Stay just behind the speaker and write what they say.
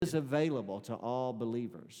is available to all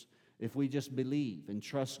believers if we just believe and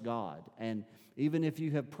trust God. And even if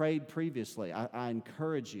you have prayed previously, I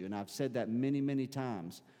encourage you, and I've said that many, many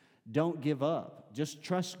times, don't give up. Just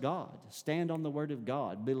trust God. Stand on the Word of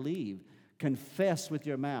God. Believe. Confess with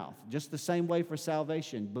your mouth. Just the same way for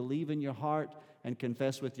salvation. Believe in your heart and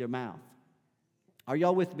confess with your mouth. Are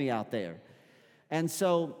y'all with me out there? And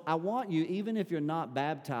so I want you, even if you're not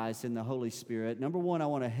baptized in the Holy Spirit, number one, I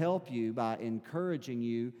want to help you by encouraging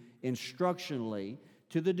you instructionally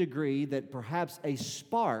to the degree that perhaps a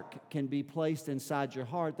spark can be placed inside your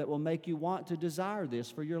heart that will make you want to desire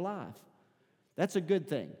this for your life. That's a good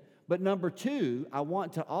thing. But number two, I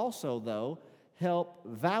want to also, though, help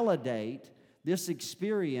validate this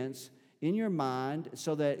experience in your mind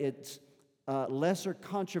so that it's lesser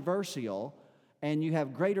controversial and you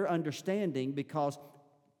have greater understanding, because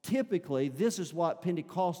typically this is what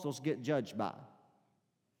Pentecostals get judged by.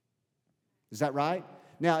 Is that right?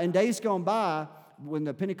 Now, in days gone by, when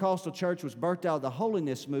the Pentecostal church was birthed out of the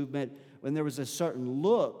holiness movement, when there was a certain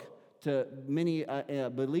look to many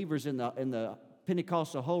believers in the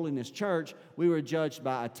Pentecostal holiness church, we were judged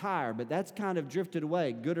by attire. But that's kind of drifted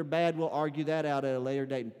away. Good or bad, we'll argue that out at a later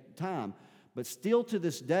date and time. But still to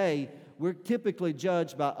this day, we're typically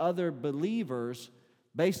judged by other believers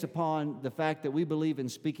based upon the fact that we believe in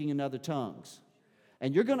speaking in other tongues.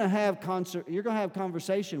 And you're going to have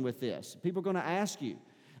conversation with this. People are going to ask you.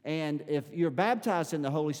 And if you're baptized in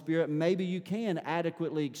the Holy Spirit, maybe you can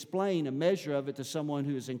adequately explain a measure of it to someone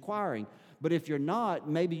who is inquiring. But if you're not,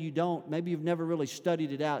 maybe you don't. Maybe you've never really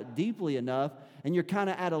studied it out deeply enough, and you're kind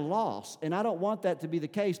of at a loss. And I don't want that to be the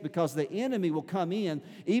case, because the enemy will come in,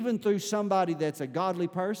 even through somebody that's a godly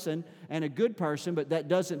person and a good person, but that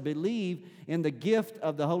doesn't believe in the gift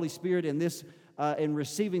of the Holy Spirit in this, in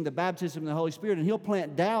receiving the baptism of the Holy Spirit. And he'll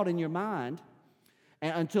plant doubt in your mind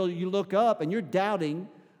until you look up and you're doubting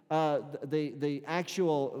the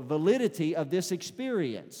actual validity of this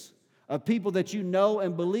experience, of people that you know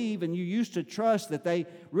and believe and you used to trust that they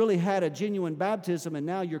really had a genuine baptism, and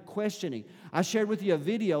now you're questioning. I shared with you a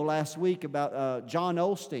video last week about Joel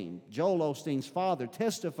Osteen's father,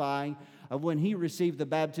 testifying of when he received the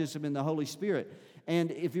baptism in the Holy Spirit.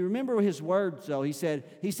 And if you remember his words, though, he said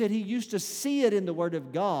he used to see it in the Word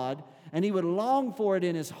of God, and he would long for it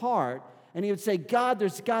in his heart, and he would say, God,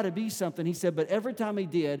 there's got to be something. He said, but every time he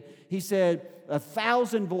did, he said,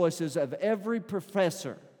 1,000 voices of every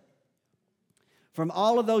professor from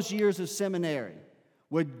all of those years of seminary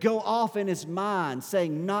would go off in his mind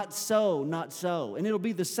saying, not so, not so. And it'll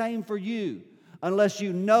be the same for you unless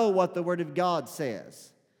you know what the Word of God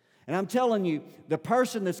says. And I'm telling you, the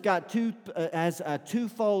person that's got has a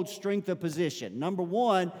twofold strength of position. Number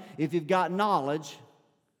one, if you've got knowledge,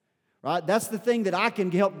 right? That's the thing that I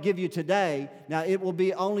can help give you today. Now, it will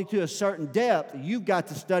be only to a certain depth. You've got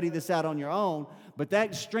to study this out on your own, but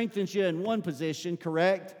that strengthens you in one position,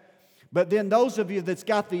 correct? But then those of you that's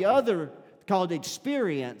got the other called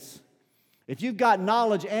experience, if you've got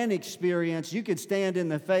knowledge and experience, you could stand in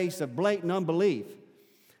the face of blatant unbelief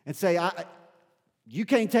and say, you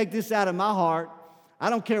can't take this out of my heart. I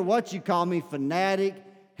don't care what you call me, fanatic,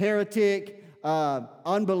 heretic,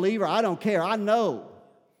 unbeliever. I don't care. I know.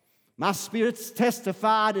 My spirit's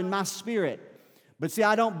testified in my spirit. But see,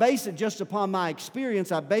 I don't base it just upon my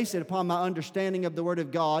experience. I base it upon my understanding of the Word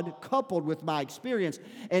of God coupled with my experience.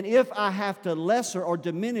 And if I have to lesser or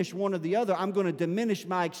diminish one or the other, I'm going to diminish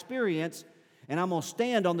my experience, and I'm going to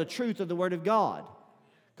stand on the truth of the Word of God.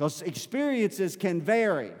 Because experiences can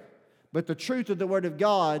vary, but the truth of the Word of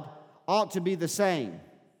God ought to be the same.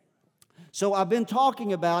 So I've been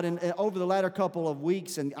talking about, and over the latter couple of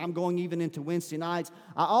weeks, and I'm going even into Wednesday nights,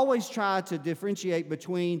 I always try to differentiate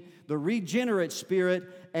between the regenerate spirit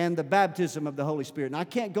and the baptism of the Holy Spirit. And I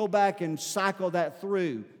can't go back and cycle that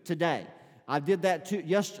through today. I did that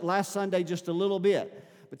last Sunday just a little bit.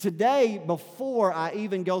 But today, before I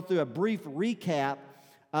even go through a brief recap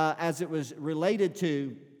as it was related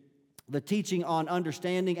to the teaching on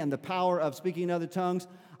understanding and the power of speaking in other tongues,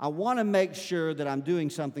 I want to make sure that I'm doing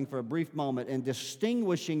something for a brief moment and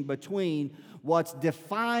distinguishing between what's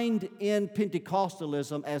defined in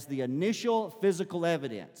Pentecostalism as the initial physical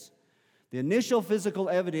evidence. The initial physical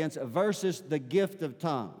evidence versus the gift of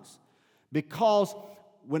tongues. Because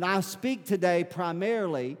when I speak today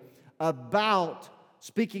primarily about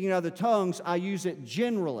speaking in other tongues, I use it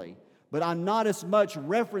generally. But I'm not as much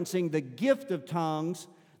referencing the gift of tongues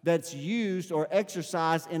that's used or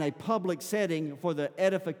exercised in a public setting for the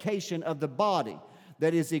edification of the body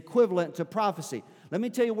that is equivalent to prophecy. Let me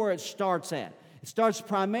tell you where it starts at. It starts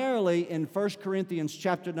primarily in 1 Corinthians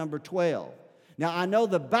chapter number 12. Now, I know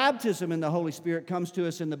the baptism in the Holy Spirit comes to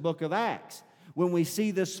us in the book of Acts, When we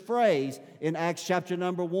see this phrase in Acts chapter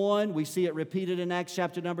number 1, we see it repeated in Acts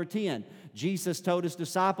chapter number 10. Jesus told his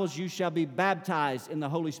disciples, "You shall be baptized in the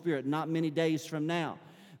Holy Spirit not many days from now."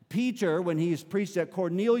 Peter, when he was preached at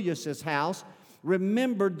Cornelius' house,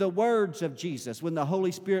 remembered the words of Jesus when the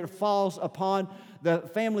Holy Spirit falls upon the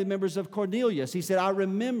family members of Cornelius. He said, "I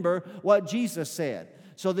remember what Jesus said."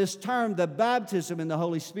 So this term, the baptism in the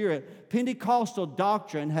Holy Spirit, Pentecostal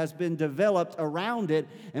doctrine has been developed around it,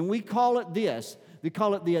 and we call it this. We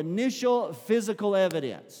call it the initial physical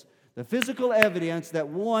evidence. The physical evidence that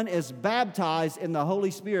one is baptized in the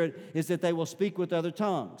Holy Spirit is that they will speak with other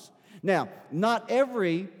tongues. Now, not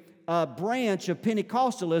every branch of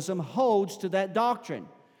Pentecostalism holds to that doctrine.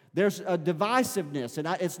 There's a divisiveness, and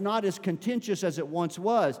it's not as contentious as it once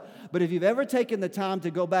was. But if you've ever taken the time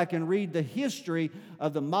to go back and read the history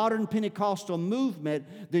of the modern Pentecostal movement,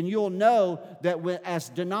 then you'll know that as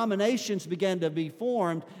denominations began to be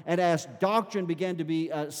formed and as doctrine began to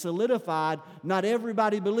be solidified, not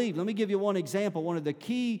everybody believed. Let me give you one example. One of the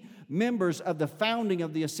key members of the founding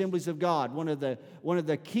of the Assemblies of God, one of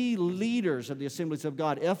the key leaders of the Assemblies of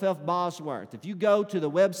God, F.F. Bosworth. If you go to the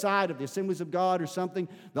website of the Assemblies of God or something,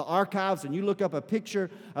 the archives, and you look up a picture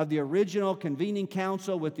of the original convening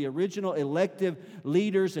council with the original elective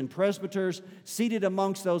leaders and presbyters, seated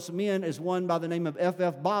amongst those men is one by the name of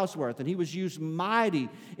F.F. Bosworth, and he was used mighty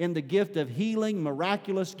in the gift of healing,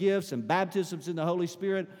 miraculous gifts, and baptisms in the Holy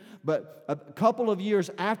Spirit. But a couple of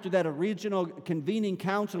years after that original convening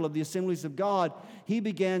council of the Assemblies of God, he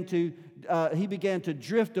began to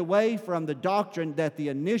drift away from the doctrine that the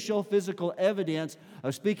initial physical evidence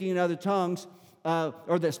of speaking in other tongues,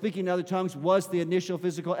 or that speaking in other tongues was the initial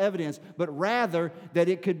physical evidence, but rather that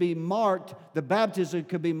it could be marked, the baptism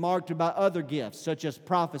could be marked by other gifts, such as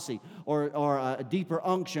prophecy or a deeper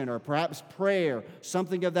unction or perhaps prayer,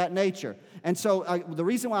 something of that nature. And so the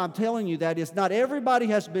reason why I'm telling you that is not everybody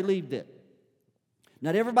has believed it.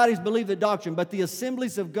 Not everybody's believed the doctrine, but the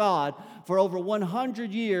Assemblies of God for over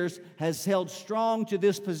 100 years has held strong to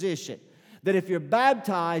this position. That if you're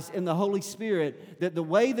baptized in the Holy Spirit, that the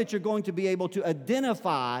way that you're going to be able to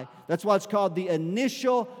identify, that's why it's called the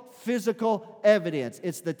initial physical evidence.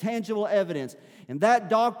 It's the tangible evidence. And that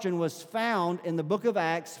doctrine was found in the book of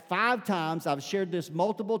Acts 5 times. I've shared this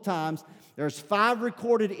multiple times. There's 5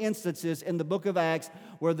 recorded instances in the book of Acts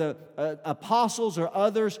where the apostles or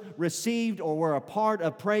others received or were a part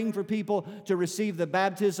of praying for people to receive the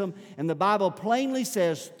baptism. And the Bible plainly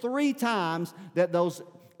says 3 times that those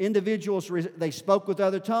individuals, they spoke with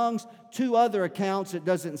other tongues. 2 other accounts, it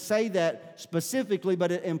doesn't say that specifically,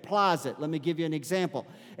 but it implies it. Let me give you an example.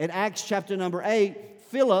 In Acts chapter number 8,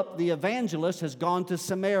 Philip, the evangelist, has gone to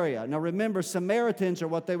Samaria. Now remember, Samaritans are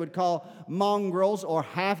what they would call mongrels or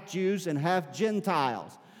half Jews and half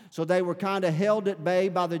Gentiles. So they were kind of held at bay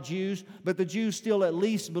by the Jews, but the Jews still at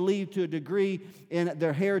least believed to a degree in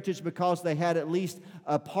their heritage because they had at least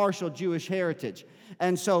a partial Jewish heritage.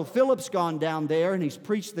 And so Philip's gone down there and he's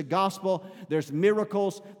preached the gospel. There's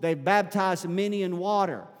miracles. They've baptized many in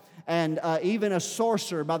water. And even a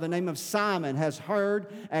sorcerer by the name of Simon has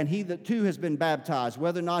heard, and he too has been baptized.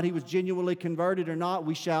 Whether or not he was genuinely converted or not,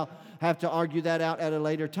 we shall have to argue that out at a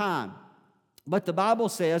later time. But the Bible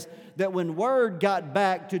says that when word got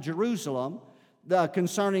back to Jerusalem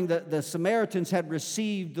concerning the Samaritans had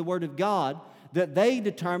received the word of God, that they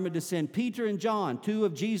determined to send Peter and John, 2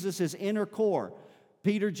 of Jesus' inner core.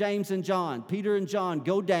 Peter, James, and John. Peter and John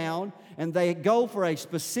go down, and they go for a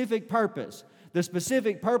specific purpose. The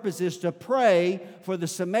specific purpose is to pray for the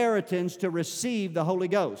Samaritans to receive the Holy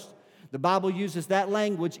Ghost. The Bible uses that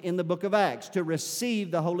language in the book of Acts, to receive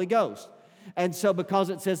the Holy Ghost. And so because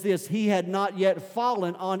it says this, he had not yet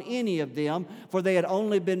fallen on any of them, for they had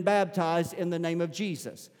only been baptized in the name of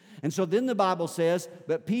Jesus. And so then the Bible says,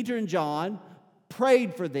 but Peter and John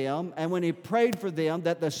prayed for them, and when he prayed for them,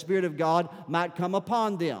 that the Spirit of God might come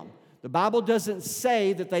upon them. The Bible doesn't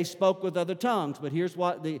say that they spoke with other tongues, but here's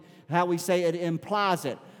how we say it implies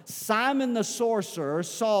it. Simon the sorcerer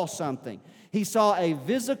saw something. He saw a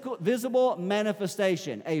visible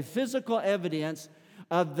manifestation, a physical evidence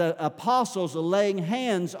of the apostles laying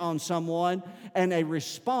hands on someone, and a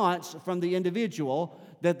response from the individual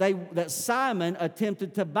that Simon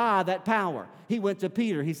attempted to buy that power. He went to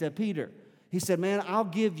Peter. He said, Peter, he said, man, I'll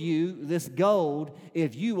give you this gold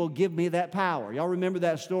if you will give me that power. Y'all remember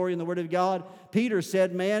that story in the Word of God? Peter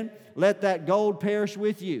said, man, let that gold perish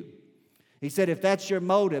with you. He said, if that's your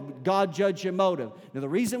motive, God judge your motive. Now, the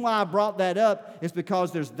reason why I brought that up is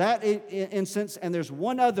because there's that instance, and there's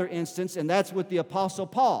one other instance, and that's with the Apostle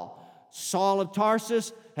Paul. Saul of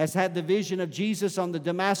Tarsus has had the vision of Jesus on the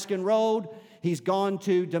Damascus road. He's gone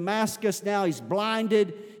to Damascus now. He's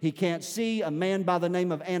blinded. He can't see. A man by the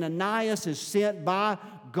name of Ananias is sent by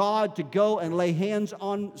God to go and lay hands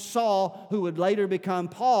on Saul, who would later become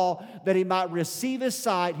Paul, that he might receive his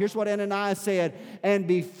sight. Here's what Ananias said, and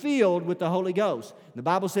be filled with the Holy Ghost. The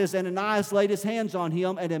Bible says Ananias laid his hands on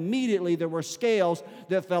him, and immediately there were scales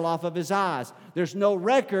that fell off of his eyes. There's no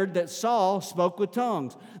record that Saul spoke with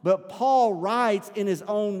tongues. But Paul writes in his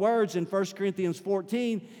own words in 1 Corinthians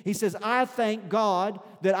 14, he says, I thank God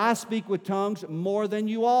that I speak with tongues more than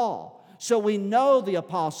you all. So we know the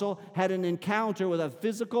apostle had an encounter with a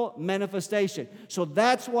physical manifestation. So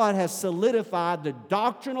that's what has solidified the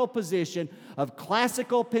doctrinal position of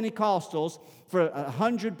classical Pentecostals for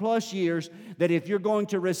 100+ years, that if you're going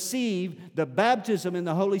to receive the baptism in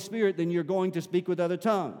the Holy Spirit, then you're going to speak with other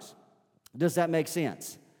tongues. Does that make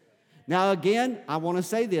sense? Now again, I want to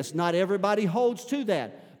say this. Not everybody holds to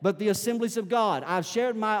that, but the Assemblies of God. I've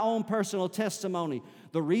shared my own personal testimony.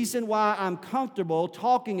 The reason why I'm comfortable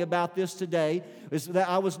talking about this today is that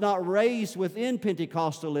I was not raised within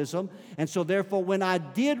Pentecostalism, and so therefore when I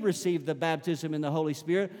did receive the baptism in the Holy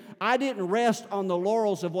Spirit, I didn't rest on the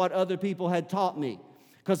laurels of what other people had taught me,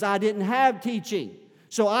 because I didn't have teaching.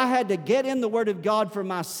 So I had to get in the Word of God for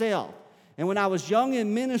myself. And when I was young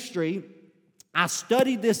in ministry, I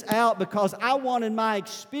studied this out because I wanted my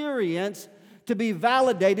experience to be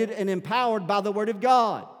validated and empowered by the Word of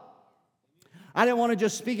God. I didn't want to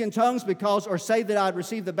just speak in tongues or say that I'd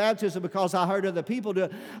received the baptism because I heard other people do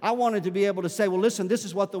it. I wanted to be able to say, well, listen, this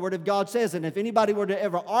is what the Word of God says. And if anybody were to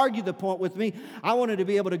ever argue the point with me, I wanted to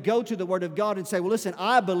be able to go to the Word of God and say, well, listen,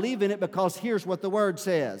 I believe in it because here's what the Word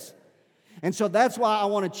says. And so that's why I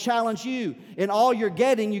want to challenge you. In all you're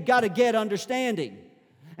getting, you've got to get understanding.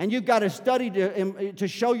 And you've got to study to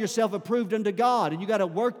show yourself approved unto God. And you've got to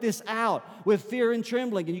work this out with fear and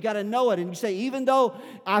trembling. And you've got to know it. And you say, even though,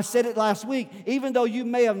 I said it last week, even though you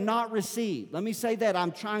may have not received. Let me say that.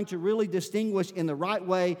 I'm trying to really distinguish in the right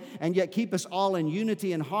way and yet keep us all in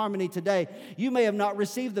unity and harmony today. You may have not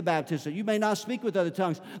received the baptism. You may not speak with other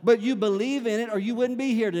tongues. But you believe in it or you wouldn't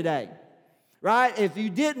be here today. Right? If you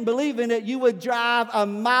didn't believe in it, you would drive a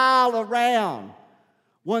mile around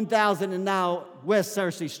 1000 and now West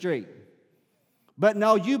Searcy Street. But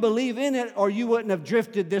no, you believe in it or you wouldn't have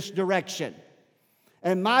drifted this direction.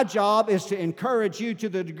 And my job is to encourage you to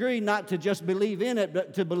the degree not to just believe in it,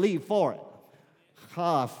 but to believe for it.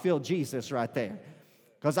 I feel Jesus right there.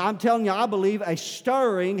 Because I'm telling you, I believe a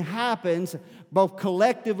stirring happens both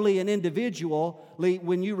collectively and individually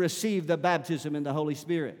when you receive the baptism in the Holy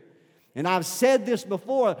Spirit. And I've said this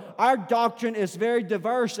before, our doctrine is very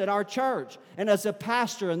diverse at our church. And as a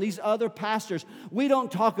pastor and these other pastors, we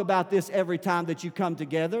don't talk about this every time that you come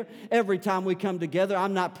together. Every time we come together,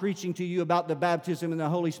 I'm not preaching to you about the baptism in the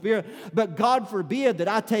Holy Spirit. But God forbid that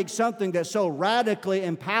I take something that so radically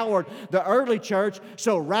empowered the early church,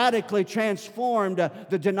 so radically transformed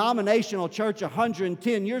the denominational church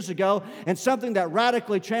 110 years ago, and something that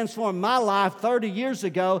radically transformed my life 30 years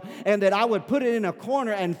ago, and that I would put it in a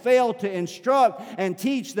corner and fail to instruct and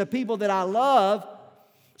teach the people that I love,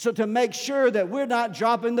 so to make sure that we're not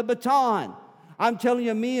dropping the baton. I'm telling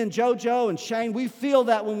you, me and JoJo and Shane, we feel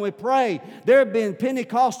that when we pray. There have been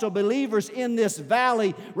Pentecostal believers in this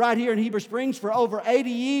valley right here in Heber Springs for over 80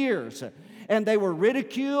 years. And they were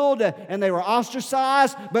ridiculed and they were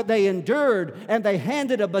ostracized, but they endured and they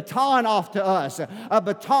handed a baton off to us, a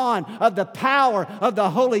baton of the power of the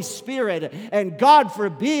Holy Spirit. And God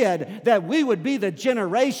forbid that we would be the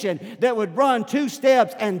generation that would run 2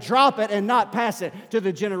 steps and drop it and not pass it to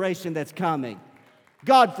the generation that's coming.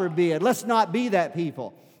 God forbid. Let's not be that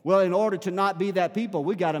people. Well, in order to not be that people,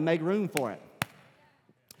 we got to make room for it.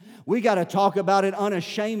 We got to talk about it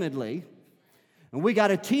unashamedly. And we got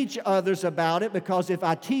to teach others about it, because if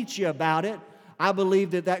I teach you about it, I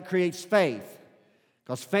believe that that creates faith.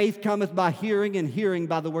 Because faith cometh by hearing, and hearing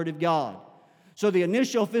by the Word of God. So the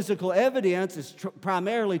initial physical evidence is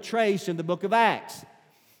primarily traced in the book of Acts.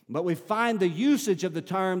 But we find the usage of the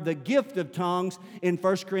term, the gift of tongues, in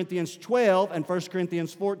 1 Corinthians 12 and 1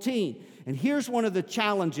 Corinthians 14. And here's one of the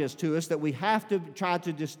challenges to us that we have to try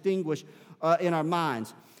to distinguish in our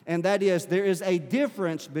minds. And that is, there is a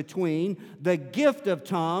difference between the gift of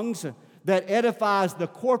tongues that edifies the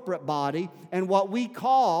corporate body and what we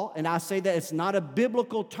call, and I say that it's not a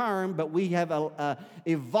biblical term, but we have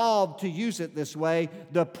evolved to use it this way,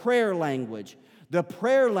 the prayer language. The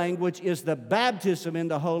prayer language is the baptism in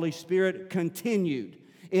the Holy Spirit continued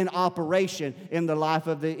in operation in the life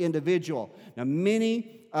of the individual. Now,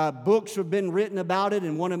 many books have been written about it,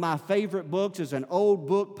 and one of my favorite books is an old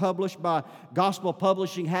book published by Gospel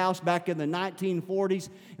Publishing House back in the 1940s.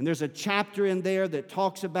 And there's a chapter in there that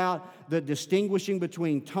talks about the distinguishing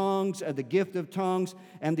between tongues, the gift of tongues,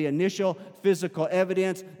 and the initial physical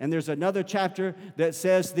evidence. And there's another chapter that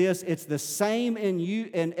says this: it's the same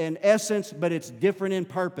in essence, but it's different in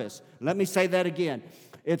purpose. Let me say that again.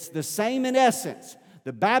 It's the same in essence.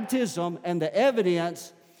 The baptism and the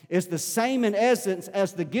evidence is the same in essence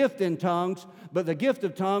as the gift in tongues, but the gift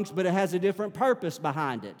of tongues, but it has a different purpose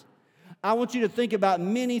behind it. I want you to think about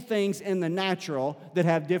many things in the natural that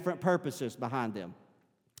have different purposes behind them.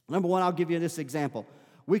 Number one, I'll give you this example.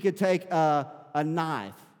 We could take a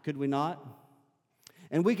knife, could we not?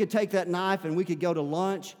 And we could take that knife and we could go to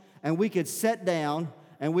lunch and we could sit down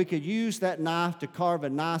and we could use that knife to carve a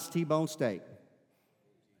nice T-bone steak.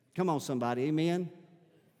 Come on, somebody, amen?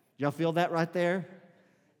 Y'all feel that right there?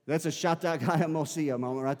 That's a shout out guy Mosia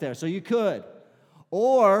moment right there. So you could.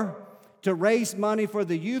 Or to raise money for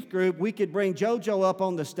the youth group, we could bring JoJo up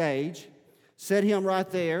on the stage, set him right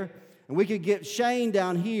there, and we could get Shane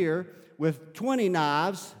down here with 20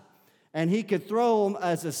 knives, and he could throw them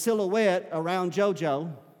as a silhouette around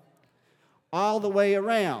JoJo all the way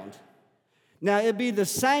around. Now, it'd be the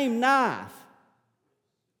same knife,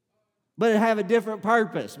 but it'd have a different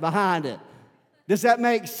purpose behind it. Does that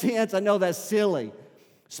make sense? I know that's silly.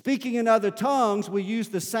 Speaking in other tongues, we use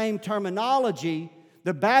the same terminology.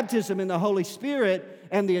 The baptism in the Holy Spirit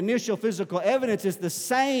and the initial physical evidence is the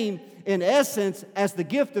same in essence as the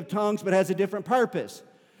gift of tongues, but has a different purpose.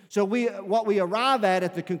 So what we arrive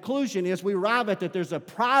at the conclusion is we arrive at that there's a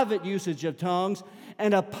private usage of tongues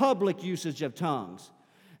and a public usage of tongues.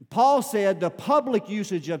 Paul said the public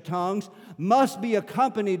usage of tongues must be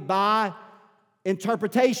accompanied by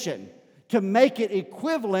interpretation, to make it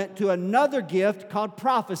equivalent to another gift called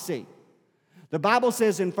prophecy. The Bible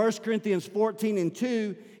says in 1 Corinthians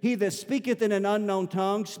 14:2, he that speaketh in an unknown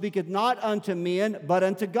tongue speaketh not unto men, but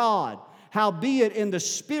unto God. Howbeit in the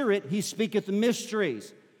Spirit he speaketh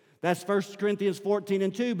mysteries. That's 1 Corinthians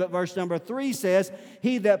 14:2, but verse number 3 says,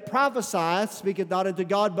 he that prophesieth speaketh not unto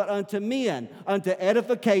God, but unto men, unto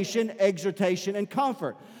edification, exhortation, and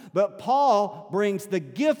comfort. But Paul brings the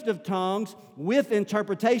gift of tongues with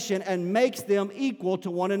interpretation and makes them equal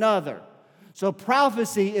to one another. So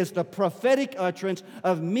prophecy is the prophetic utterance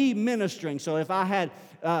of me ministering. So if I had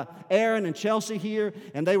Aaron and Chelsea here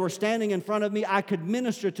and they were standing in front of me, I could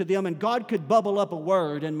minister to them and God could bubble up a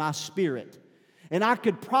word in my spirit. And I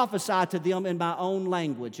could prophesy to them in my own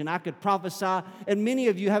language. And I could prophesy. And many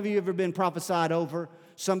of you, have you ever been prophesied over?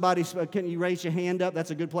 Somebody, can you raise your hand up?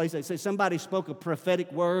 That's a good place. They say somebody spoke a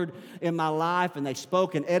prophetic word in my life, and they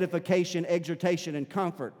spoke an edification, exhortation, and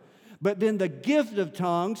comfort. But then the gift of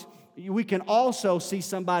tongues, we can also see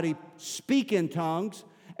somebody speak in tongues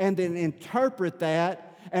and then interpret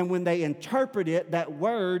that. And when they interpret it, that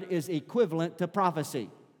word is equivalent to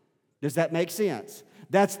prophecy. Does that make sense?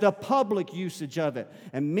 That's the public usage of it.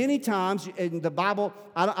 And many times in the Bible,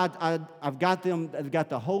 I've got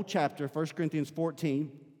the whole chapter, 1 Corinthians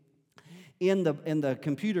 14, in the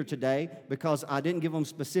computer today because I didn't give them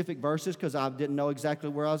specific verses because I didn't know exactly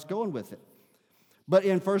where I was going with it. But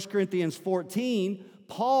in 1 Corinthians 14,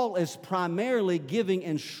 Paul is primarily giving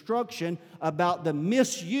instruction about the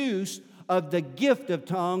misuse of the gift of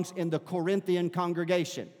tongues in the Corinthian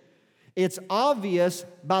congregation. It's obvious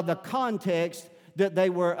by the context that they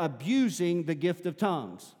were abusing the gift of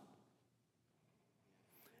tongues.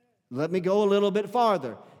 Let me go a little bit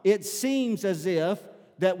farther. It seems as if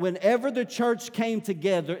that whenever the church came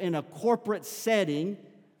together in a corporate setting,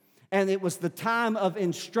 and it was the time of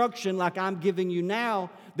instruction like I'm giving you now,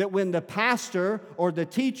 that when the pastor or the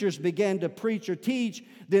teachers began to preach or teach,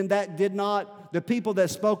 then the people that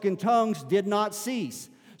spoke in tongues did not cease.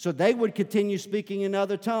 So they would continue speaking in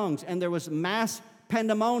other tongues, and there was mass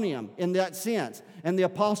pandemonium in that sense. And the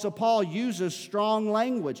Apostle Paul uses strong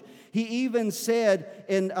language. He even said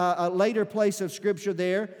in a later place of Scripture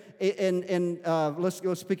there,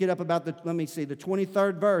 let's pick it up about the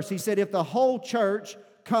 23rd verse. He said, if the whole church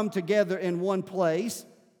come together in one place,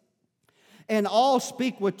 and all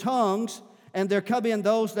speak with tongues, and there come in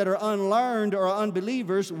those that are unlearned or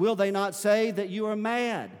unbelievers, will they not say that you are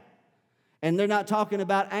mad? And they're not talking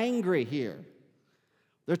about angry here.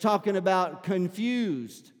 They're talking about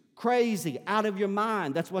confused, crazy, out of your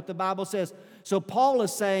mind. That's what the Bible says. So Paul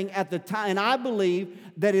is saying at the time, and I believe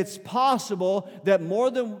that it's possible that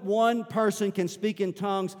more than one person can speak in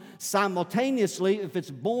tongues simultaneously if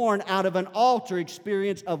it's born out of an altar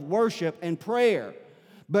experience of worship and prayer.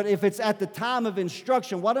 But if it's at the time of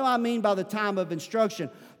instruction, what do I mean by the time of instruction?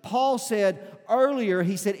 Paul said earlier,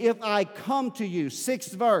 he said, if I come to you,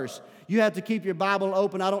 6th verse, you have to keep your Bible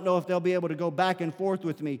open. I don't know if they'll be able to go back and forth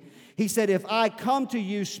with me. He said, if I come to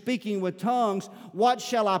you speaking with tongues, what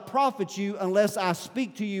shall I profit you unless I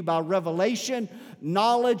speak to you by revelation,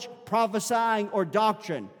 knowledge, prophesying, or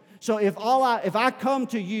doctrine? So if I come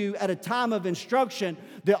to you at a time of instruction,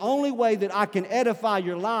 the only way that I can edify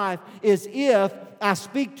your life is if I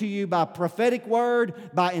speak to you by prophetic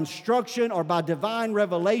word, by instruction, or by divine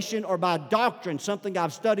revelation, or by doctrine, something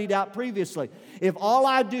I've studied out previously. If all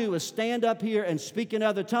I do is stand up here and speak in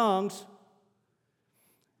other tongues,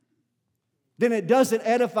 then it doesn't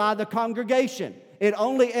edify the congregation. It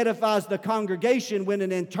only edifies the congregation when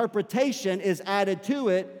an interpretation is added to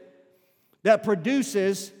it that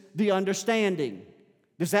produces the understanding.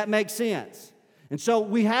 Does that make sense? And so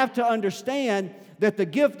we have to understand that the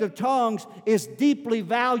gift of tongues is deeply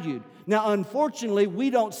valued. Now, unfortunately, we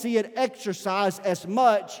don't see it exercised as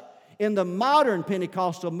much in the modern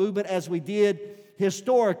Pentecostal movement as we did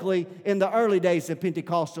historically in the early days of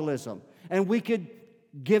Pentecostalism. And we could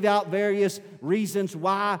give out various reasons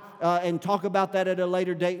why and talk about that at a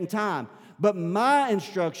later date and time. But my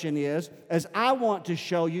instruction is, as I want to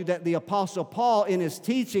show you that the Apostle Paul in his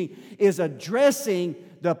teaching is addressing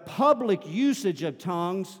the public usage of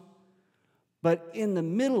tongues, but in the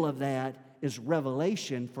middle of that is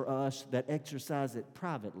revelation for us that exercise it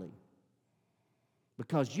privately.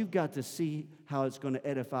 Because you've got to see how it's going to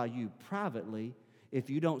edify you privately. If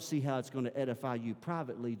you don't see how it's going to edify you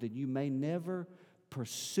privately, then you may never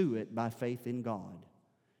pursue it by faith in God.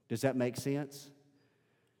 Does that make sense?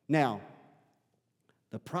 Now,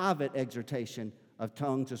 the private exhortation of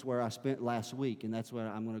tongues is where I spent last week, and that's where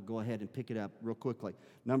I'm going to go ahead and pick it up real quickly.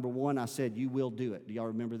 Number one, I said, you will do it. Do y'all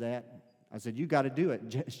remember that? I said, you got to do it.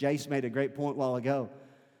 Jace made a great point a while ago.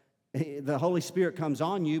 The Holy Spirit comes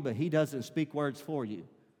on you, but He doesn't speak words for you.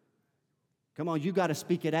 Come on, you got to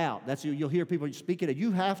speak it out. You'll hear people speak it out.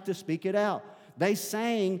 You have to speak it out. They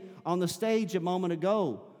sang on the stage a moment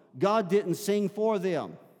ago. God didn't sing for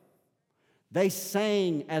them. They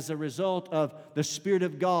sang as a result of the Spirit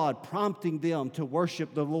of God prompting them to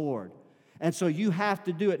worship the Lord. And so you have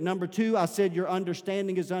to do it. Number two, I said your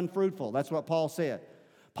understanding is unfruitful. That's what Paul said.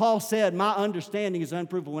 Paul said, my understanding is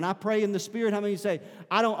unfruitful. When I pray in the Spirit, how many of you say,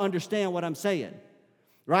 I don't understand what I'm saying?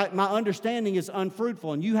 Right? My understanding is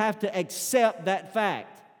unfruitful, and you have to accept that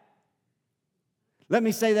fact. Let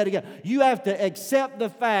me say that again. You have to accept the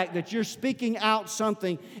fact that you're speaking out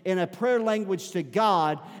something in a prayer language to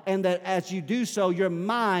God, and that as you do so, your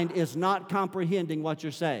mind is not comprehending what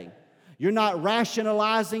you're saying. You're not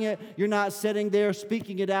rationalizing it. You're not sitting there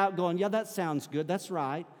speaking it out going, yeah, that sounds good. That's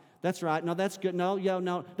right. That's right. No, that's good. No, you're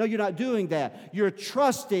not doing that. You're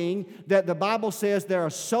trusting that the Bible says there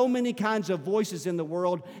are so many kinds of voices in the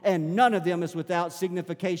world, and none of them is without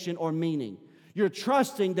signification or meaning. You're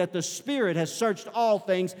trusting that the Spirit has searched all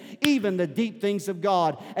things, even the deep things of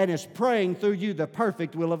God, and is praying through you the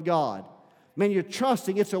perfect will of God. Man, you're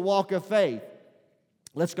trusting. It's a walk of faith.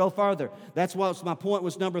 Let's go further. That's what my point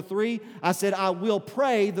was number 3. I said, I will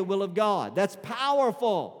pray the will of God. That's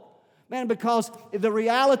powerful. Man, because the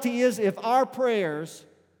reality is if our prayers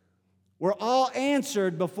were all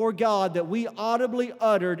answered before God that we audibly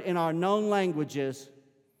uttered in our known languages,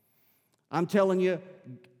 I'm telling you,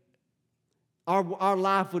 our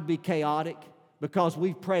life would be chaotic because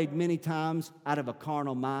we've prayed many times out of a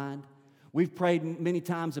carnal mind. We've prayed many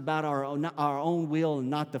times about our own will and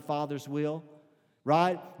not the Father's will,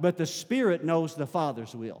 right? But the Spirit knows the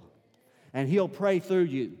Father's will, and He'll pray through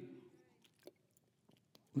you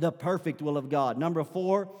the perfect will of God. Number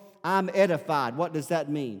 4, I'm edified. What does that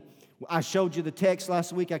mean? I showed you the text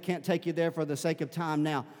last week. I can't take you there for the sake of time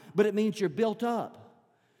now, but it means you're built up.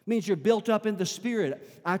 It means you're built up in the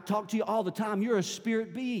Spirit. I talk to you all the time. You're a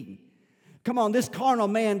spirit being. Come on, this carnal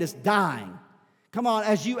man is dying. Come on,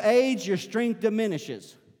 as you age, your strength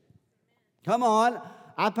diminishes. Come on,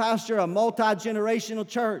 I pastor a multi-generational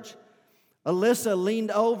church. Alyssa leaned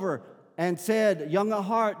over and said, young at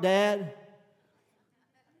heart, Dad.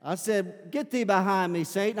 I said, get thee behind me,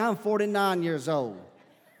 Satan. I'm 49 years old.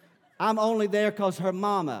 I'm only there because her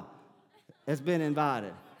mama has been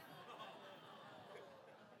invited.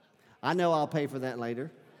 I know I'll pay for that later.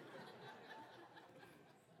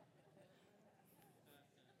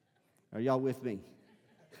 Are y'all with me?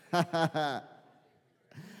 I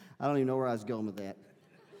don't even know where I was going with that.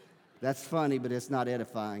 That's funny, but it's not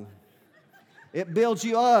edifying. It builds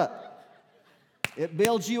you up. It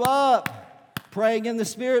builds you up. Praying in the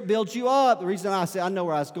Spirit builds you up. The reason I said, I know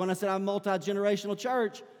where I was going. I said, I'm a multi-generational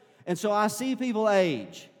church. And so I see people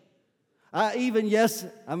age.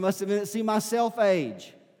 I must admit, see myself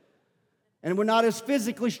age. And we're not as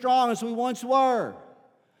physically strong as we once were.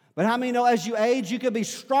 But how many know as you age, you can be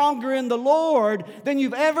stronger in the Lord than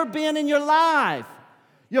you've ever been in your life?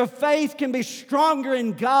 Your faith can be stronger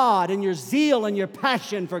in God, and your zeal and your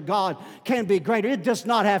passion for God can be greater. It does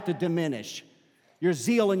not have to diminish your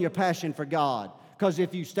zeal and your passion for God. Because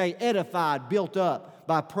if you stay edified, built up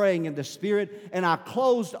by praying in the Spirit. And I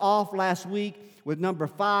closed off last week with number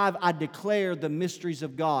 5, I declare the mysteries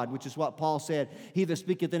of God, which is what Paul said. He that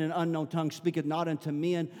speaketh in an unknown tongue speaketh not unto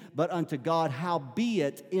men, but unto God.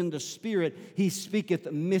 Howbeit in the Spirit he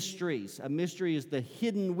speaketh mysteries. A mystery is the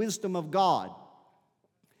hidden wisdom of God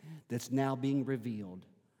that's now being revealed.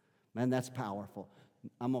 Man, that's powerful.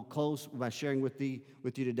 I'm going to close by sharing with you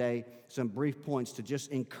today some brief points to just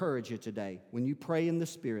encourage you today. When you pray in the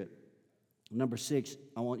Spirit, number 6,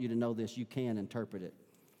 I want you to know this, you can interpret it.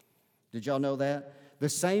 Did y'all know that? The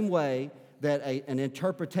same way that an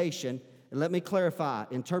interpretation, and let me clarify,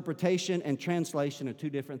 interpretation and translation are two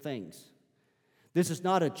different things. This is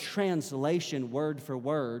not a translation word for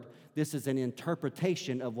word. This is an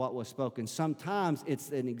interpretation of what was spoken. Sometimes it's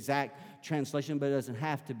an exact translation, but it doesn't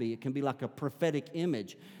have to be. It can be like a prophetic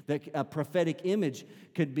image. A prophetic image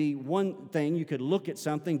could be one thing. You could look at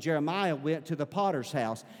something. Jeremiah went to the potter's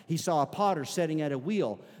house. He saw a potter sitting at a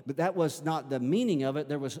wheel, but that was not the meaning of it.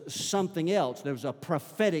 There was something else. There was a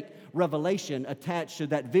prophetic revelation attached to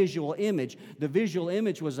that visual image. The visual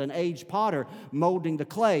image was an aged potter molding the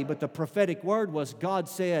clay, but the prophetic word was God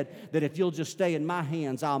said that if you'll just stay in my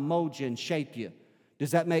hands, I'll mold you and shape you.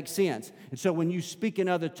 Does that make sense? And so when you speak in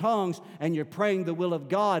other tongues and you're praying the will of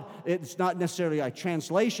God, it's not necessarily a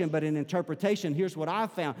translation, but an interpretation. Here's what I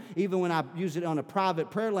found. Even when I use it on a private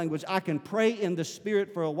prayer language, I can pray in the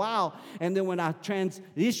Spirit for a while, and then when I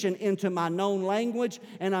transition into my known language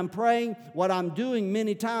and I'm praying, what I'm doing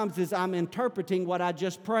many times is I'm interpreting what I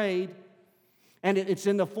just prayed, and it's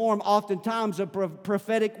in the form oftentimes of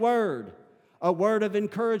prophetic word. A word of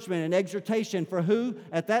encouragement and exhortation for who?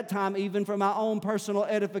 At that time, even for my own personal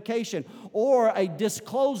edification. Or a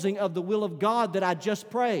disclosing of the will of God that I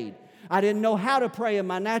just prayed. I didn't know how to pray in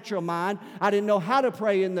my natural mind. I didn't know how to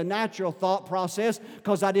pray in the natural thought process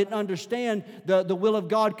because I didn't understand the will of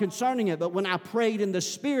God concerning it. But when I prayed in the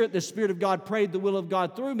Spirit of God prayed the will of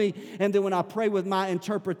God through me. And then when I pray with my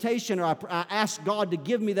interpretation, or I ask God to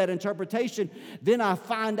give me that interpretation, then I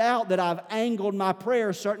find out that I've angled my prayer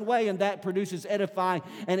a certain way, and that produces edifying,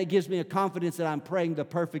 and it gives me a confidence that I'm praying the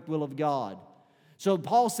perfect will of God. So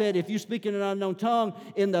Paul said, if you speak in an unknown tongue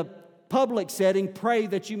in the public setting, pray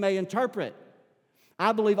that you may interpret.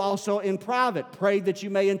 I believe also in private, pray that you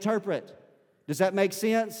may interpret. Does that make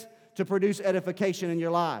sense? To produce edification in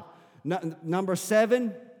your life. Number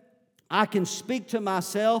 7, I can speak to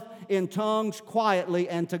myself in tongues quietly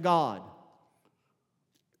and to God.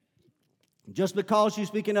 Just because you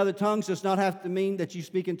speak in other tongues does not have to mean that you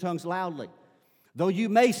speak in tongues loudly. Though you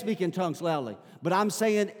may speak in tongues loudly. But I'm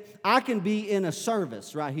saying I can be in a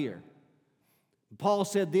service right here. Paul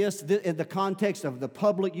said this in the context of the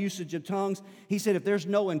public usage of tongues. He said if there's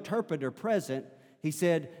no interpreter present, he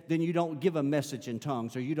said, then you don't give a message in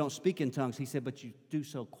tongues or you don't speak in tongues. He said, but you do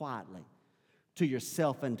so quietly to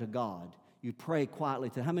yourself and to God. You pray quietly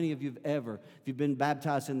to. How many of you have ever, if you've been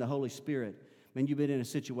baptized in the Holy Spirit, man, you've been in a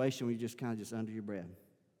situation where you just kind of just under your breath.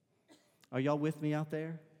 Are y'all with me out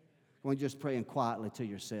there? When you're just praying quietly to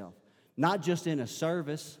yourself. Not just in a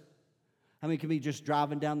service. How many can be just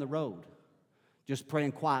driving down the road? Just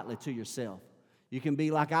praying quietly to yourself. You can be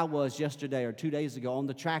like I was yesterday or 2 days ago on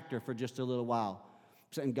the tractor for just a little while.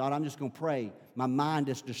 Saying, God, I'm just going to pray. My mind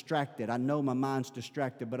is distracted. I know my mind's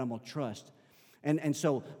distracted, but I'm going to trust. And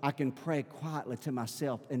so I can pray quietly to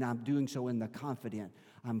myself, and I'm doing so in the confident.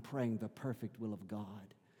 I'm praying the perfect will of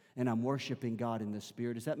God. And I'm worshiping God in the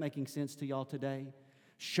Spirit. Is that making sense to y'all today?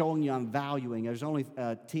 Showing you I'm valuing. There's only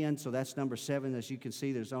 10, so that's number 7. As you can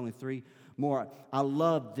see, there's only 3 more. I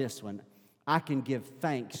love this one. I can give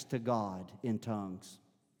thanks to God in tongues.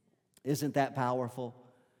 Isn't that powerful?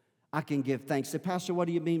 I can give thanks. Say, Pastor, what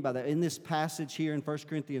do you mean by that? In this passage here in 1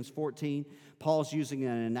 Corinthians 14, Paul's using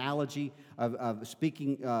an analogy of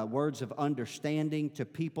speaking words of understanding to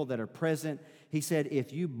people that are present. He said,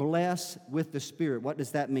 if you bless with the Spirit, what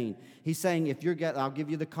does that mean? He's saying, if you're I'll give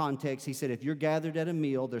you the context. He said, if you're gathered at a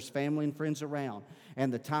meal, there's family and friends around,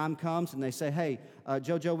 and the time comes and they say, hey,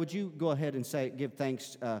 Jojo, would you go ahead and give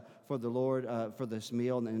thanks for the Lord for this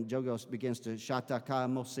meal? And then Jojo begins to Shataka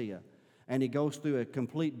Mosia. And he goes through a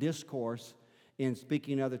complete discourse in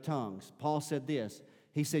speaking other tongues. Paul said this.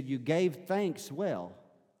 He said, you gave thanks well,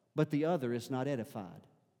 but the other is not edified.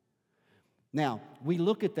 Now, we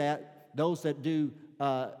look at that, those that do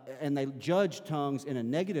and they judge tongues in a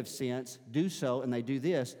negative sense, do so, and they do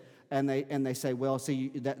this, and they say, well, see,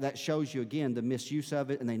 that shows you again the misuse of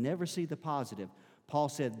it, and they never see the positive. Paul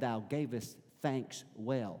said, thou gavest thanks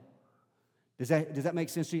well. Does that make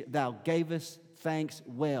sense to you? Thou gavest thanks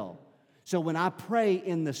well. So when I pray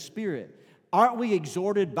in the Spirit, aren't we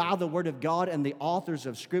exhorted by the Word of God and the authors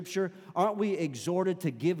of Scripture? Aren't we exhorted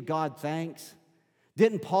to give God thanks?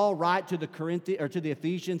 Didn't Paul write to the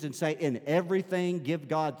Ephesians and say, in everything give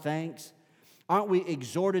God thanks? Aren't we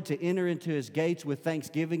exhorted to enter into His gates with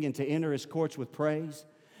thanksgiving and to enter His courts with praise?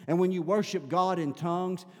 And when you worship God in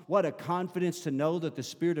tongues, what a confidence to know that the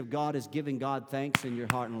Spirit of God is giving God thanks in your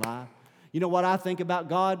heart and life. You know what I think about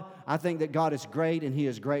God? I think that God is great and He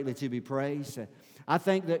is greatly to be praised. I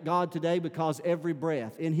thank that God today, because every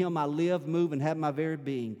breath, in Him I live, move, and have my very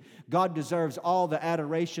being. God deserves all the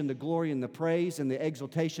adoration, the glory, and the praise, and the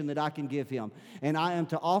exaltation that I can give Him. And I am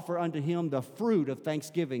to offer unto Him the fruit of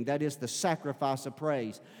thanksgiving, that is the sacrifice of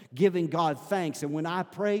praise, giving God thanks. And when I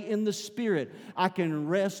pray in the Spirit, I can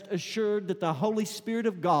rest assured that the Holy Spirit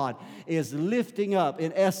of God is lifting up,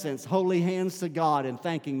 in essence, holy hands to God and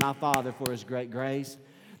thanking my Father for His great grace.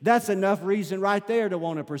 That's enough reason right there to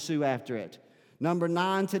want to pursue after it. Number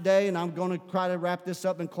 9 today, and I'm going to try to wrap this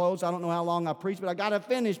up and close. I don't know how long I preach, but I got to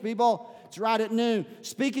finish, people. It's right at noon.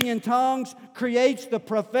 Speaking in tongues creates the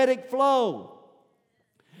prophetic flow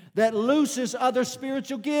that looses other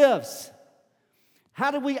spiritual gifts. How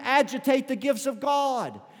do we agitate the gifts of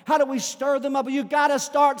God? How do we stir them up? You got to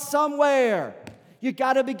start somewhere. You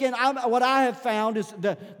got to begin. What I have found is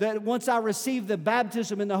that once I receive the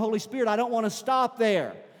baptism in the Holy Spirit, I don't want to stop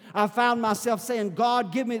there. I found myself saying,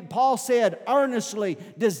 God, give me, Paul said, earnestly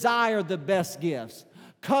desire the best gifts.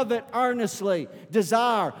 Covet earnestly,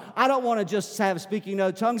 desire. I don't want to just have speaking in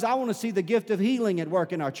other tongues. I want to see the gift of healing at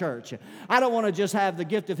work in our church. I don't want to just have the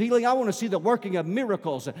gift of healing. I want to see the working of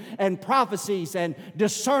miracles and prophecies and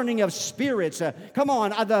discerning of spirits. Come on,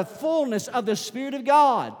 the fullness of the Spirit of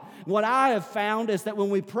God. What I have found is that when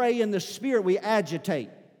we pray in the Spirit, we agitate.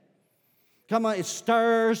 Come on, it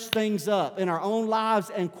stirs things up in our own lives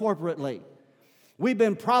and corporately. We've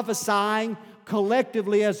been prophesying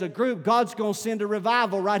collectively as a group. God's going to send a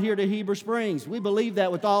revival right here to Heber Springs. We believe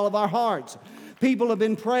that with all of our hearts. People have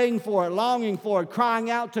been praying for it, longing for it, crying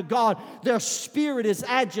out to God. Their spirit is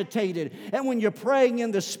agitated. And when you're praying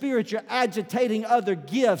in the Spirit, you're agitating other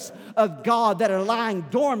gifts of God that are lying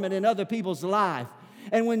dormant in other people's life.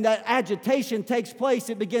 And when that agitation takes place,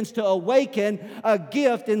 it begins to awaken a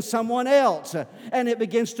gift in someone else. And it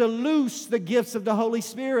begins to loose the gifts of the Holy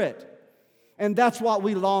Spirit. And that's what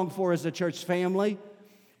we long for as a church family.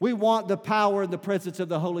 We want the power and the presence of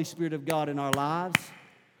the Holy Spirit of God in our lives.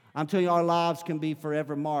 I'm telling you, our lives can be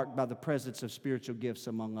forever marked by the presence of spiritual gifts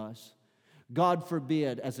among us. God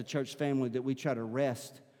forbid, as a church family, that we try to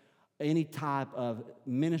rest any type of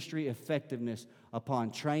ministry effectiveness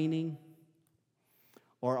upon training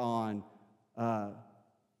or on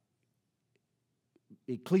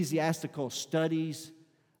ecclesiastical studies.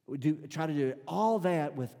 We try to do all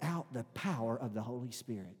that without the power of the Holy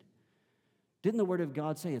Spirit. Didn't the Word of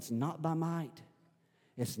God say it's not by might,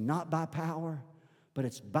 it's not by power, but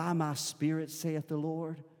it's by my Spirit, saith the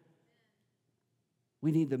Lord?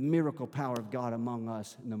 We need the miracle power of God among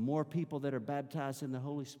us. And the more people that are baptized in the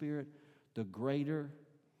Holy Spirit, the greater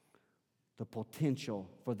the potential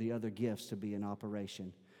for the other gifts to be in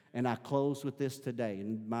operation. And I close with this today.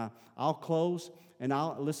 And I'll close and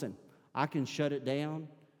listen. I can shut it down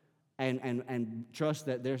and trust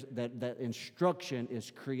that that instruction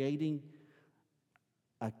is creating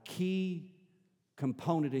a key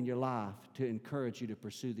component in your life to encourage you to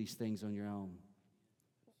pursue these things on your own.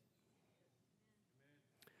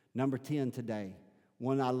 Number 10 today,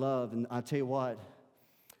 one I love, and I tell you what,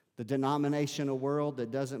 the denominational world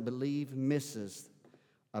that doesn't believe misses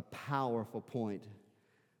a powerful point.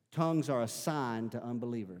 Tongues are a sign to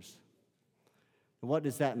unbelievers. What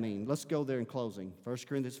does that mean? Let's go there in closing. 1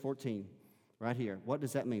 Corinthians 14, right here. What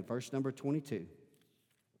does that mean? Verse number 22.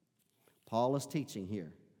 Paul is teaching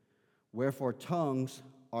here. Wherefore tongues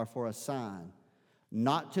are for a sign,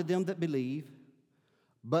 not to them that believe,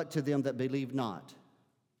 but to them that believe not.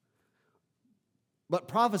 But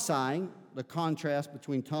prophesying, the contrast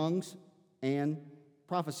between tongues and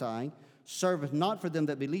prophesying, serveth not for them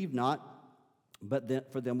that believe not,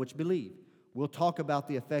 but for them which believe. We'll talk about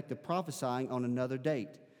the effect of prophesying on another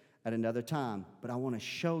date, at another time. But I want to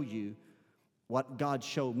show you what God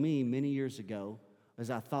showed me many years ago as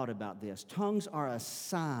I thought about this. Tongues are a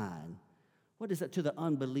sign. What is that to the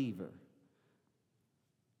unbeliever?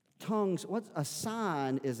 Tongues, a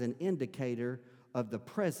sign is an indicator of the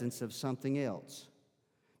presence of something else.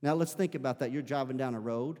 Now let's think about that. You're driving down a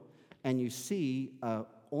road and you see an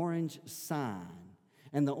orange sign.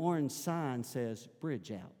 And the orange sign says,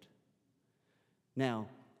 bridge out. Now,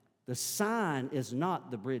 the sign is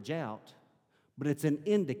not the bridge out, but it's an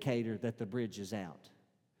indicator that the bridge is out.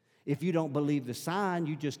 If you don't believe the sign,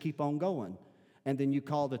 you just keep on going. And then you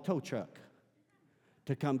call the tow truck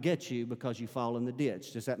to come get you because you fall in the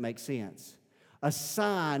ditch. Does that make sense? A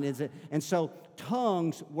sign is it. And so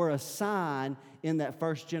tongues were a sign in that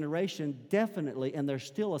first generation, definitely, and they're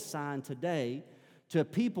still a sign today to a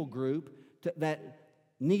people group that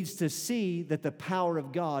needs to see that the power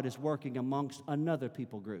of God is working amongst another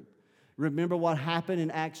people group. Remember what happened in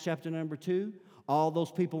Acts chapter number 2? All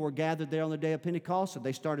those people were gathered there on the day of Pentecost, and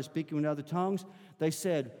they started speaking in other tongues. They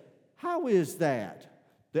said, how is that?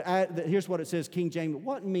 Here's what it says, King James,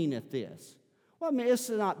 what meaneth this? Well, I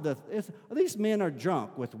mean, these men are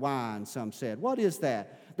drunk with wine, some said. What is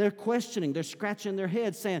that? They're questioning, they're scratching their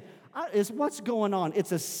heads saying, what's going on?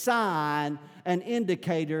 It's a sign, an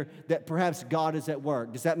indicator that perhaps God is at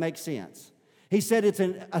work. Does that make sense? He said it's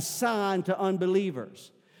a sign to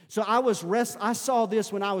unbelievers. So I saw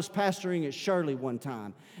this when I was pastoring at Shirley one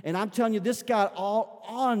time. And I'm telling you, this got all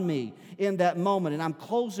on me in that moment. And I'm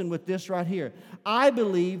closing with this right here. I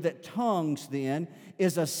believe that tongues then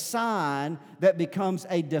is a sign that becomes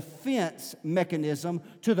a defense mechanism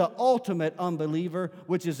to the ultimate unbeliever,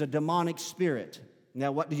 which is a demonic spirit.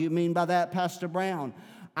 Now, what do you mean by that, Pastor Brown?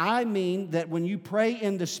 I mean that when you pray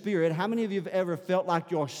in the Spirit, how many of you have ever felt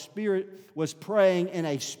like your spirit was praying in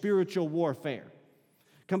a spiritual warfare?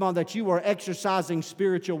 Come on, that you were exercising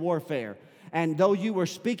spiritual warfare. And though you were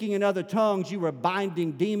speaking in other tongues, you were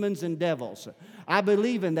binding demons and devils. I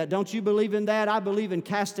believe in that. Don't you believe in that? I believe in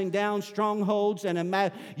casting down strongholds.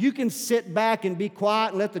 And you can sit back and be quiet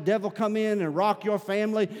and let the devil come in and rock your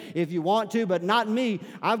family if you want to, but not me.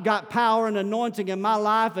 I've got power and anointing in my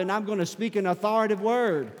life, and I'm going to speak an authoritative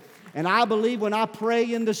word. And I believe when I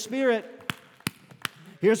pray in the Spirit,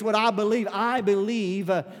 here's what I believe. I believe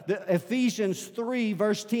Ephesians 3,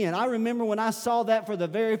 verse 10. I remember when I saw that for the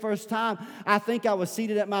very first time, I think I was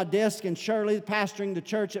seated at my desk in Shirley, pastoring the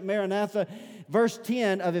church at Maranatha. Verse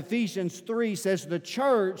 10 of Ephesians 3 says, the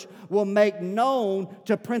church will make known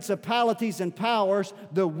to principalities and powers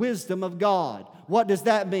the wisdom of God. What does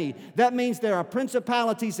that mean? That means there are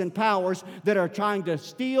principalities and powers that are trying to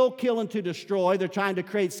steal, kill, and to destroy. They're trying to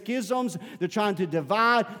create schisms. They're trying to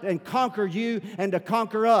divide and conquer you and to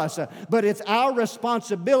conquer us. But it's our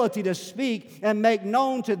responsibility to speak and make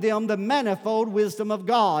known to them the manifold wisdom of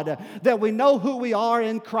God, that we know who we are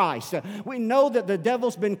in Christ. We know that the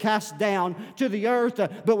devil's been cast down to the earth,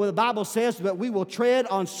 but what the Bible says that we will tread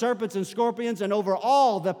on serpents and scorpions and over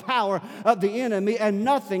all the power of the enemy, and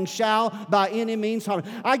nothing shall by any means harm.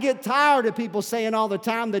 I get tired of people saying all the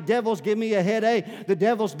time, the devil's give me a headache, the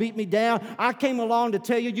devil's beat me down. I came along to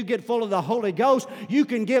tell you, you get full of the Holy Ghost, you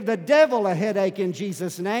can give the devil a headache in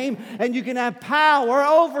Jesus' name, and you can have power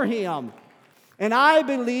over him. And I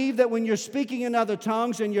believe that when you're speaking in other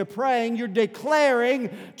tongues and you're praying, you're declaring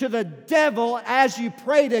to the devil as you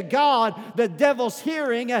pray to God, the devil's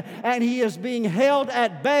hearing, and he is being held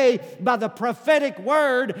at bay by the prophetic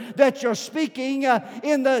word that you're speaking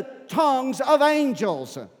in the tongues of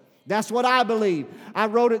angels. That's what I believe. I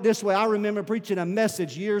wrote it this way. I remember preaching a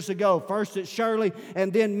message years ago, first at Shirley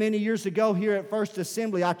and then many years ago here at First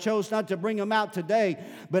Assembly. I chose not to bring them out today,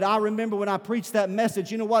 but I remember when I preached that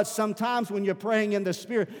message, you know what? Sometimes when you're praying in the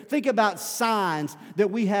Spirit, think about signs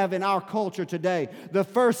that we have in our culture today. The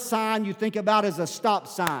first sign you think about is a stop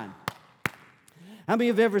sign. How many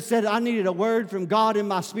of you have ever said, I needed a word from God in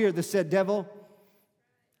my spirit that said, devil,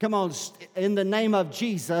 come on, in the name of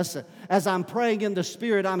Jesus, as I'm praying in the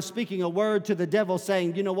Spirit, I'm speaking a word to the devil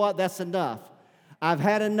saying, you know what, that's enough. I've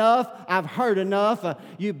had enough. I've heard enough.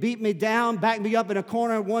 You beat me down, backed me up in a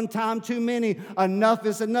corner one time too many. Enough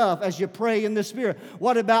is enough as you pray in the Spirit.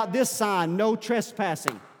 What about this sign? No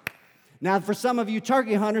trespassing. Now, for some of you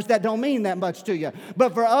turkey hunters, that don't mean that much to you.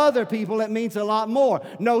 But for other people, it means a lot more.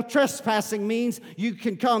 No trespassing means you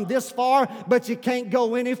can come this far, but you can't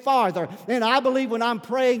go any farther. And I believe when I'm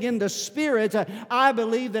praying in the Spirit, I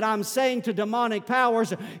believe that I'm saying to demonic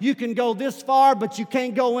powers, you can go this far, but you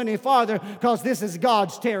can't go any farther because this is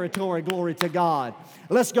God's territory. Glory to God.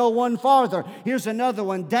 Let's go one farther. Here's another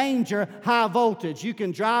one. Danger, high voltage. You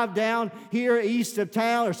can drive down here east of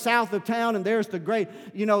town or south of town, and there's the great,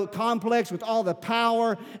 complex with all the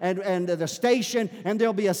power and the station, and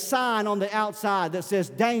there'll be a sign on the outside that says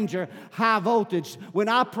danger, high voltage. When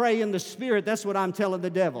I pray in the Spirit, that's what I'm telling the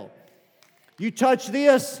devil. You touch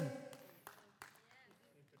this,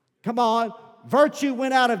 come on. Virtue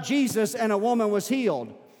went out of Jesus and a woman was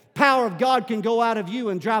healed. Power of God can go out of you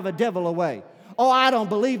and drive a devil away. Oh, I don't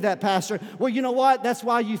believe that, Pastor. Well, you know what? That's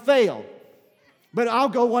why you fail. But I'll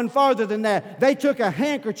go one farther than that. They took a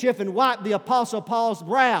handkerchief and wiped the Apostle Paul's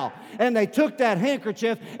brow. And they took that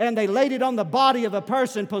handkerchief and they laid it on the body of a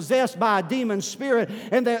person possessed by a demon spirit.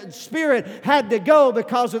 And the spirit had to go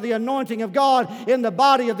because of the anointing of God in the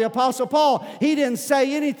body of the Apostle Paul. He didn't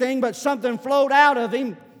say anything, but something flowed out of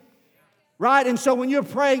him. Right? And so when you're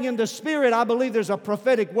praying in the Spirit, I believe there's a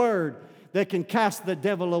prophetic word that can cast the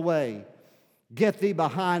devil away. Get thee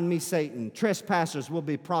behind me, Satan. Trespassers will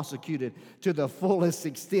be prosecuted to the fullest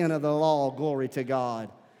extent of the law. Glory to God.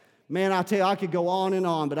 Man, I tell you, I could go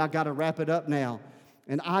on, but I got to wrap it up now.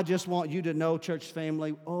 And I just want you to know, church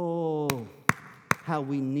family, oh, how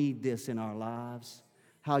we need this in our lives,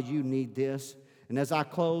 how you need this. And as I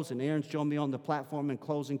close, and Aaron's joined me on the platform in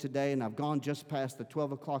closing today, and I've gone just past the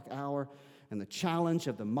 12 o'clock hour, and the challenge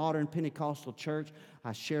of the modern Pentecostal church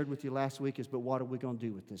I shared with you last week is, but what are we going to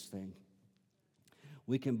do with this thing?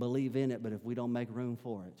 We can believe in it, but if we don't make room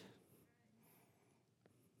for it.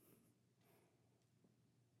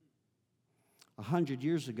 100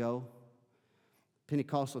 years ago,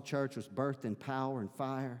 Pentecostal church was birthed in power and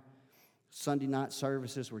fire. Sunday night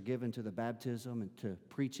services were given to the baptism and to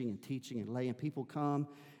preaching and teaching and laying. People come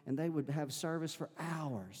and they would have service for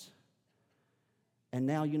hours. And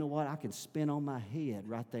now, you know what? I can spin on my head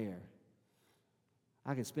right there.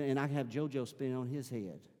 I can spin, and I can have JoJo spin on his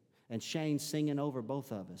head. And Shane singing over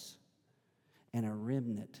both of us. And a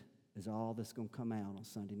remnant is all that's going to come out on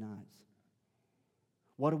Sunday nights.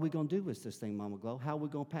 What are we going to do with this thing, Mama Glow? How are we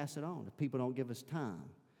going to pass it on if people don't give us time?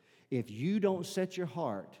 If you don't set your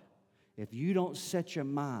heart, if you don't set your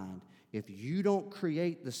mind, if you don't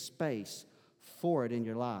create the space for it in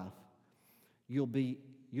your life, you'll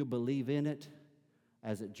believe in it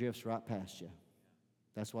as it drifts right past you.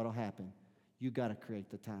 That's what'll happen. You got to create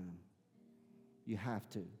the time. You have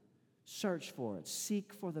to. Search for it.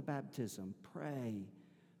 Seek for the baptism. Pray,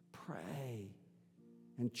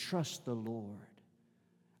 and trust the Lord.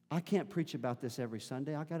 I can't preach about this every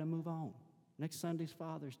Sunday. I got to move on. Next Sunday's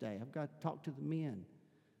Father's Day. I've got to talk to the men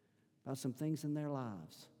about some things in their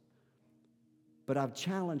lives. But I've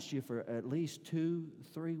challenged you for at least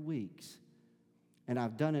 2-3 weeks, and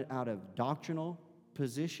I've done it out of doctrinal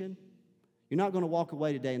position. You're not going to walk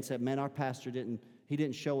away today and say, man, our pastor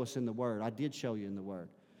didn't show us in the Word. I did show you in the Word.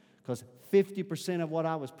 Because 50% of what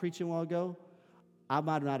I was preaching a while ago, I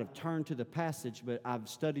might not have turned to the passage, but I've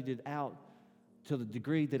studied it out to the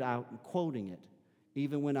degree that I'm quoting it,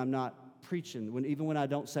 even when I'm not preaching, even when I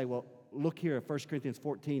don't say, well, look here at 1 Corinthians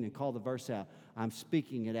 14 and call the verse out. I'm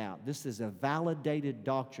speaking it out. This is a validated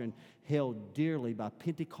doctrine held dearly by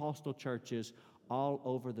Pentecostal churches all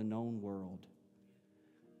over the known world.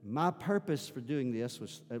 My purpose for doing this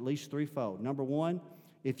was at least threefold. Number one,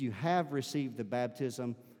 if you have received the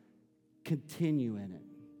baptism, continue in it.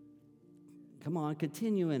 Come on,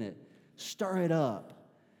 continue in it. Stir it up.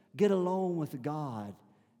 Get alone with God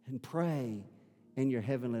and pray in your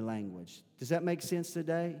heavenly language. Does that make sense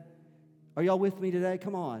today? Are y'all with me today?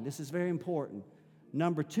 Come on, this is very important.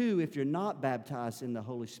 Number two, if you're not baptized in the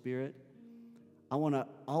Holy Spirit, I want to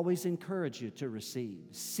always encourage you to receive.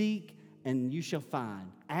 Seek and you shall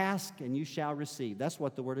find. Ask and you shall receive. That's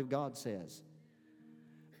what the Word of God says.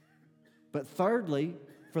 But thirdly,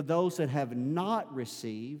 for those that have not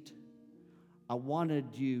received, I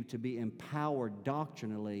wanted you to be empowered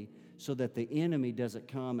doctrinally so that the enemy doesn't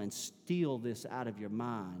come and steal this out of your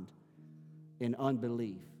mind in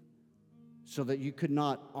unbelief. So that you could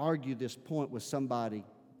not argue this point with somebody,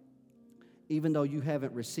 even though you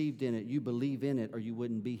haven't received in it, you believe in it, or you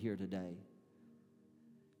wouldn't be here today.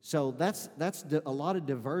 So that's a lot of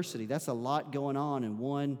diversity. That's a lot going on in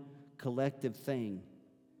one collective thing.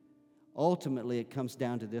 Ultimately, it comes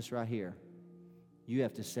down to this right here. You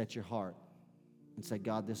have to set your heart and say,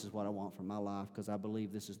 God, this is what I want for my life because I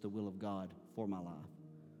believe this is the will of God for my life.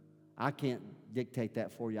 I can't dictate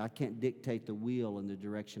that for you. I can't dictate the wheel and the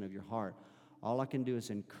direction of your heart. All I can do is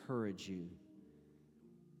encourage you.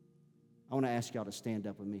 I want to ask y'all to stand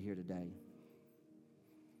up with me here today.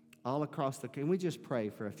 All across can we just pray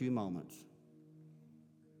for a few moments?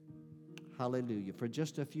 Hallelujah. For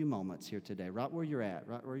just a few moments here today, right where you're at.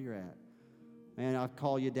 Man, I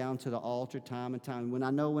call you down to the altar time and time.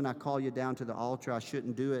 When I call you down to the altar, I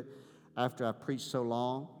shouldn't do it after I preach so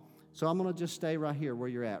long. So I'm going to just stay right here where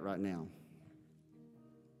you're at right now.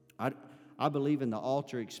 I believe in the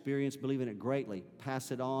altar experience, believe in it greatly.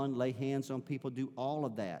 Pass it on, lay hands on people, do all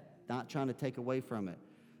of that. Not trying to take away from it.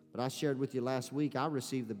 But I shared with you last week, I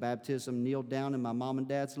received the baptism, kneeled down in my mom and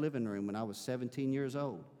dad's living room when I was 17 years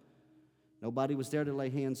old. Nobody was there to lay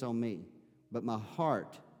hands on me. But my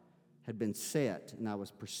heart had been set and I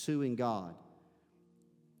was pursuing God.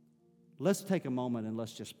 Let's take a moment and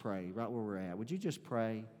let's just pray right where we're at. Would you just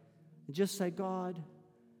pray and just say, God,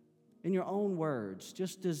 in your own words,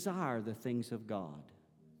 just desire the things of God.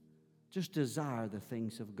 Just desire the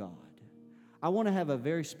things of God. I want to have a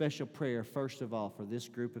very special prayer, first of all, for this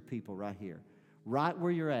group of people right here. Right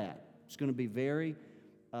where you're at. It's going to be very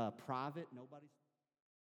private. Nobody's